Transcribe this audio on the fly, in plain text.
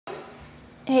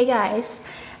Hey guys,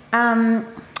 um,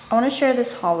 I want to share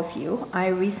this haul with you. I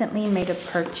recently made a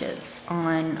purchase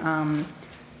on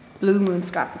Blue Moon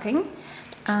Scrapbooking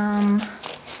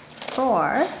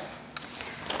for,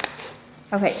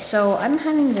 okay, so I'm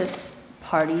having this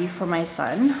party for my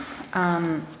son.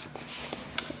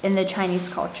 In the Chinese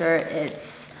culture,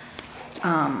 it's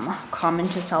common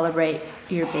to celebrate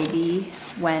your baby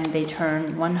when they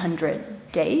turn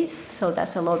 100 days, so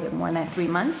that's a little bit more than 3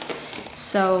 months.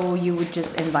 So you would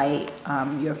just invite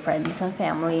your friends and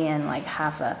family and like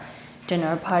have a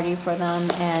dinner party for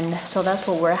them, and so that's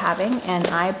what we're having. And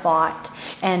I bought,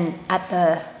 and at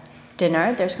the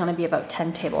dinner there's going to be about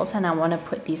 10 tables, and I want to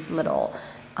put these little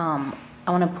I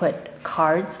want to put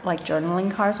cards, like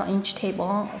journaling cards, on each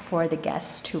table for the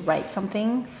guests to write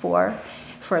something for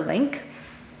Link,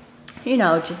 you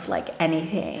know, just like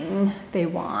anything they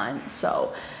want.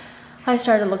 So I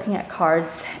started looking at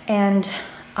cards, and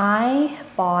I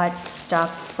bought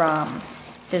stuff from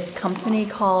this company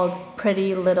called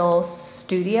Pretty Little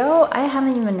Studio. I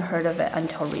haven't even heard of it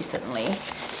until recently.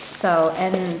 So,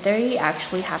 and they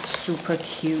actually have super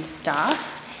cute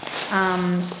stuff.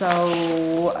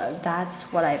 So that's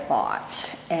what I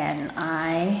bought, and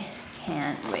I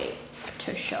can't wait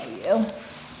to show you.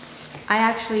 I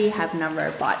actually have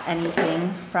never bought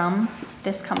anything from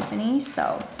this company,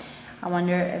 so I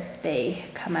wonder if they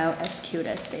come out as cute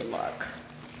as they look.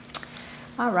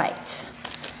 Alright,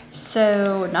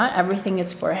 so not everything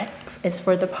is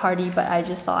for the party, but I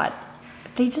just thought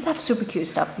they just have super cute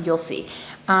stuff. You'll see.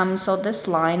 So this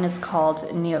line is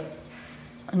called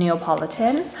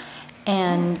Neapolitan,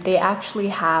 and they actually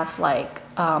have like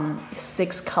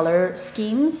 6 color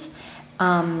schemes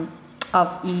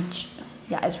of each.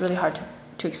 Yeah, it's really hard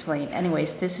to explain.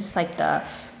 Anyways, this is like the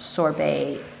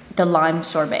sorbet, the lime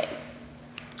sorbet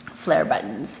flare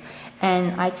buttons,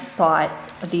 and I just thought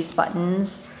these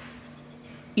buttons,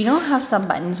 you know how some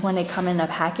buttons when they come in a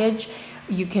package,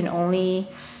 you can only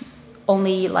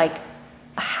like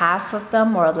half of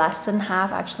them or less than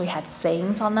half actually had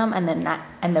sayings on them, and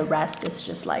then the rest is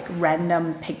just like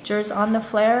random pictures on the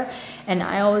flare, and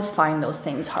I always find those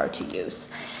things hard to use.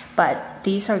 But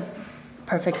these are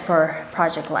perfect for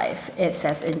project life. It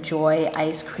says enjoy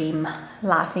ice cream,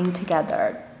 laughing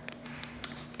together.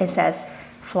 It says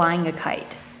flying a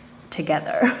kite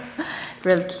together.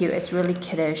 Really cute. It's really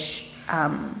kiddish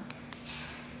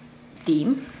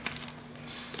theme.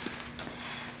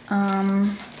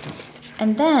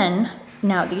 And then,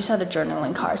 now these are the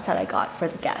journaling cards that I got for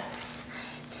the guests.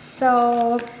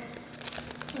 So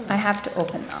I have to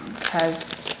open them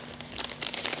because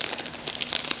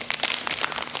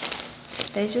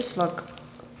they just look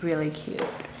really cute.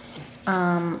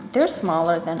 They're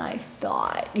smaller than I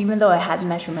thought, even though I had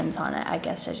measurements on it. I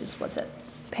guess I just wasn't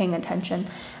paying attention.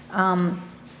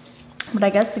 But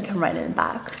I guess they can write in the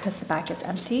back because the back is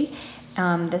empty.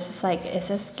 This is like, it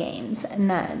says games, and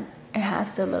then it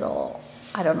has the little,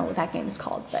 I don't know what that game is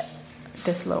called, but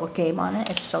this little game on it.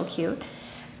 It's so cute.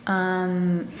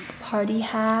 Party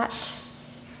hat,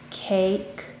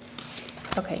 cake.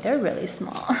 Okay, they're really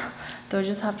small. They'll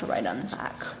just have to write on the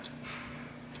back.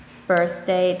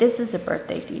 Birthday. This is a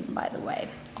birthday theme, by the way.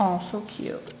 Oh, so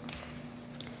cute.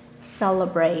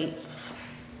 Celebrates.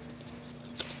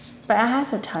 But it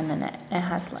has a ton in it. It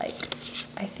has like,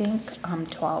 I think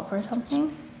 12 or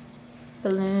something.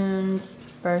 Balloons,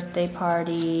 birthday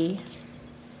party,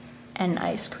 and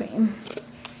ice cream.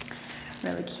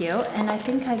 Really cute. And I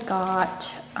think I got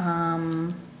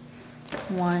I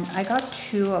got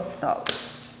 2 of those.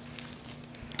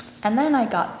 And then I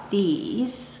got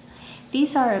these.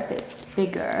 These are a bit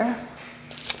bigger,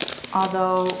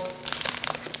 although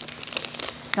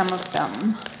some of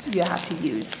them you have to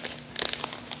use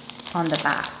on the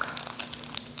back.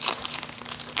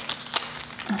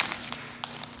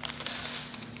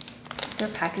 Their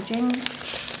packaging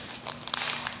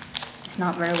is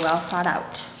not very well thought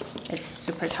out. It's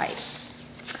super tight.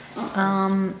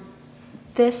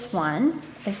 This one,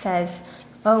 it says,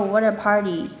 oh, what a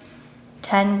party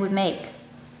 10 would make.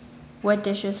 What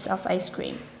dishes of ice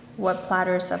cream? What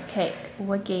platters of cake?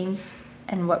 What games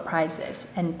and what prizes?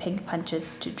 And pink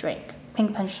punches to drink.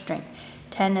 Pink punch to drink.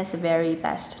 10 is the very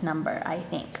best number, I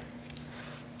think.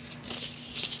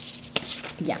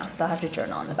 Yeah, they'll have to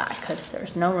journal on the back because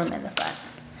there's no room in the front.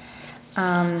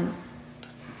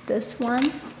 This one.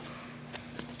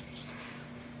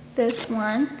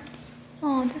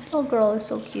 Oh, this little girl is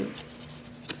so cute.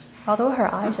 Although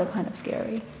her eyes are kind of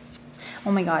scary.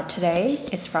 Oh my god, today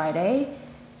is Friday,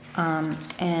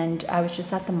 and I was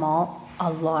just at the mall.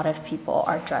 A lot of people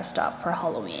are dressed up for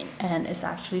Halloween, and it's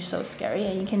actually so scary,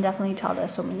 and you can definitely tell that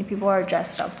so many people are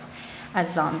dressed up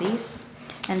as zombies.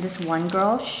 And this one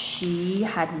girl, she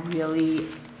had really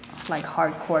like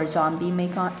hardcore zombie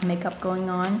makeup going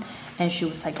on, and she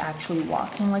was like actually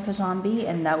walking like a zombie,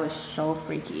 and that was so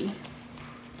freaky.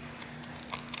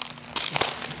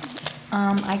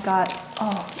 I got,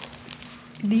 oh,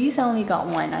 these I only got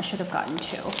one. I should have gotten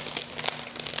two.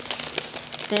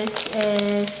 This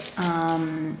is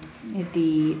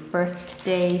the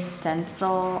birthday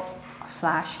stencil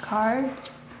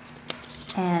flashcards,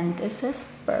 and this is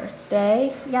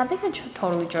birthday. Yeah, they can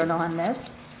totally journal on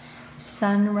this.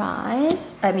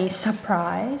 Surprise,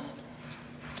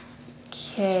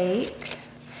 cake.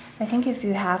 I think if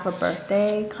you have a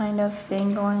birthday kind of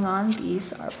thing going on,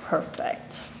 these are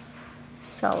perfect.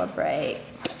 Celebrate,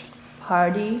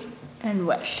 party, and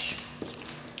wish.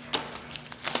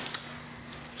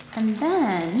 And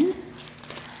then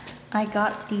I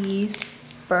got these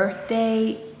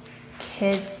birthday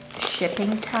kids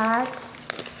shipping tags.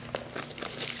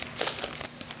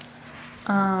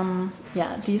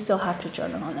 Yeah, these still have to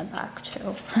journal on the back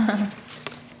too.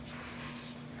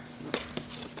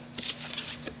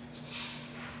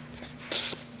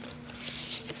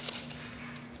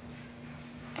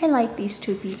 I like these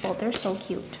two people, they're so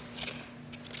cute.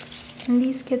 And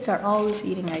these kids are always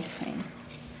eating ice cream.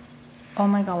 Oh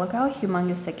my god, look how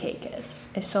humongous the cake is.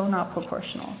 It's so not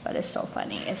proportional, but it's so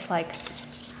funny. It's like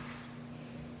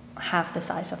half the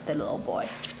size of the little boy.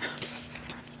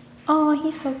 Oh,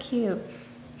 he's so cute.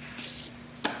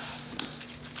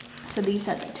 So these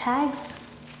are the tags.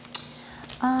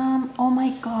 Oh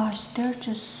my gosh, they're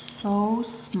just so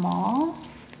small.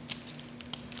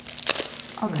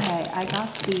 Okay, I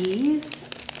got these.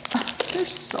 They're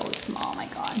so small, oh my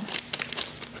god.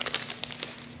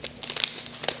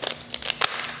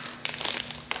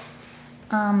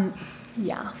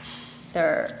 Yeah,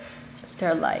 they're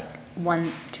like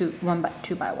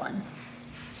two by one.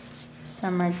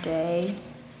 Summer day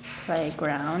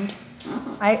playground.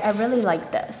 I really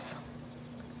like this.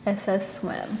 It says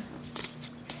swim.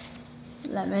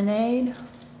 Lemonade.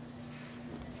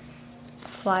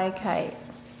 Fly a kite.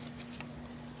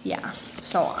 Yeah,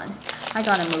 so on. I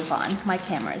gotta move on. My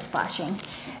camera is flashing.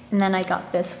 And then I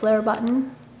got this flare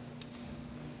button.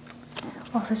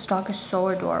 Oh, this dog is so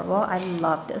adorable. I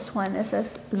love this one. It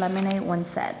says lemonade one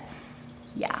set.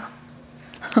 Yeah.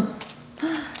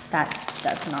 That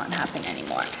does not happen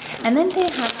anymore. And then they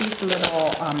have these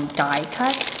little die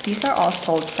cuts. These are all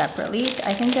sold separately.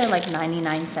 I think they're like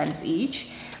 99 cents each.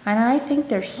 And I think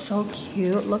they're so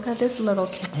cute. Look at this little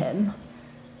kitten.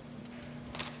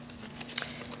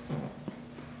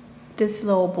 This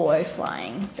little boy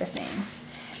flying the thing.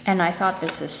 And I thought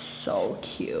this is so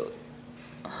cute.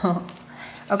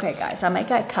 Okay guys, I might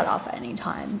get cut off at any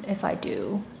time. If I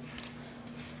do,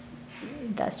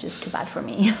 that's just too bad for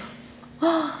me.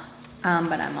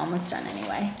 But I'm almost done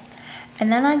anyway.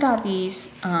 And then I got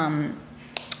these,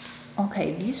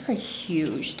 okay, these are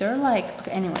huge. They're like,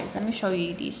 okay, anyways, let me show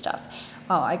you these stuff.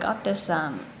 Oh, I got this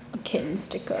kitten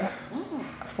sticker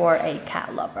for a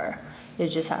cat lover. It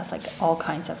just has like all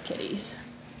kinds of kitties.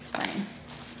 It's funny.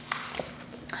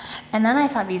 And then I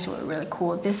thought these were really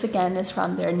cool. This again is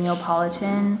from their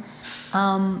Neapolitan.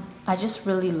 I just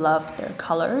really love their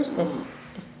colors.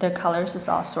 Their colors is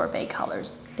all sorbet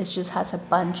colors. It just has a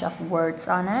bunch of words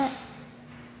on it.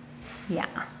 Yeah,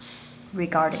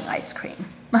 regarding ice cream.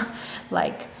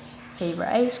 Like favorite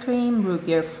ice cream, root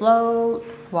beer float,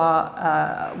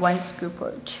 one scoop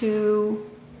or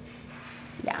two.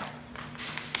 Yeah.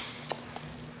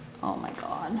 Oh my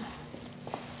god.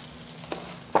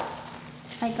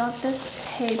 I got this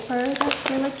paper that's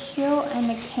really cute and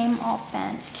it came all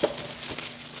bent.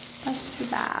 That's too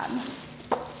bad.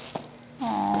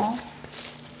 Aww.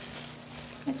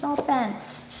 It's all bent.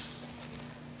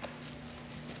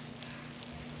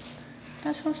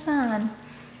 That's so sad.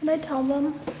 Did I tell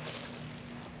them?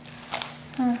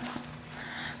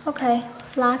 Okay,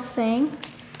 last thing.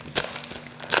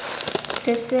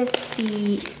 This is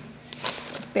the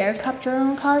Bear Cup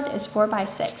journal card. It's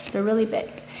 4x6. They're really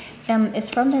big. It's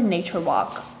from their Nature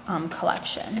Walk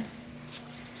collection.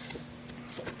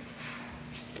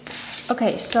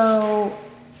 Okay, so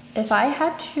if I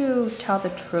had to tell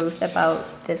the truth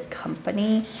about this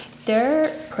company, their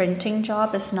printing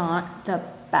job is not the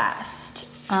best.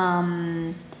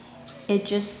 It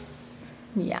just,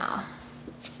 yeah,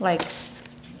 like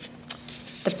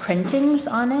the printings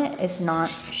on it is not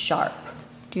sharp.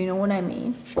 Do you know what I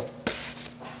mean?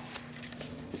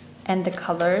 And the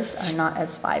colors are not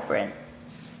as vibrant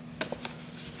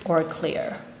or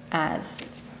clear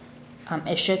as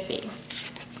it should be.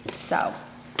 So,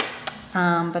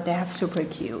 but they have super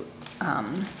cute,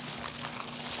 I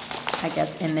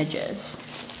guess, images.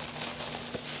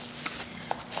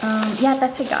 Yeah,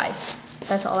 that's it, guys.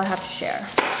 That's all I have to share.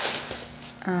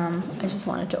 I just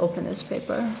wanted to open this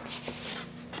paper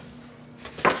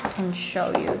and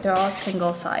show you. They're all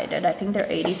single-sided. I think they're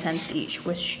 80 cents each,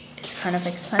 which is kind of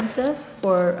expensive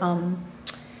for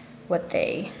what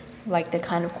they like, the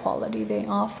kind of quality they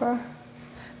offer.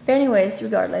 But anyways,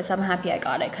 regardless, I'm happy I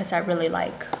got it because I really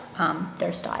like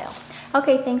their style.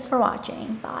 Okay, thanks for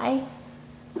watching. Bye.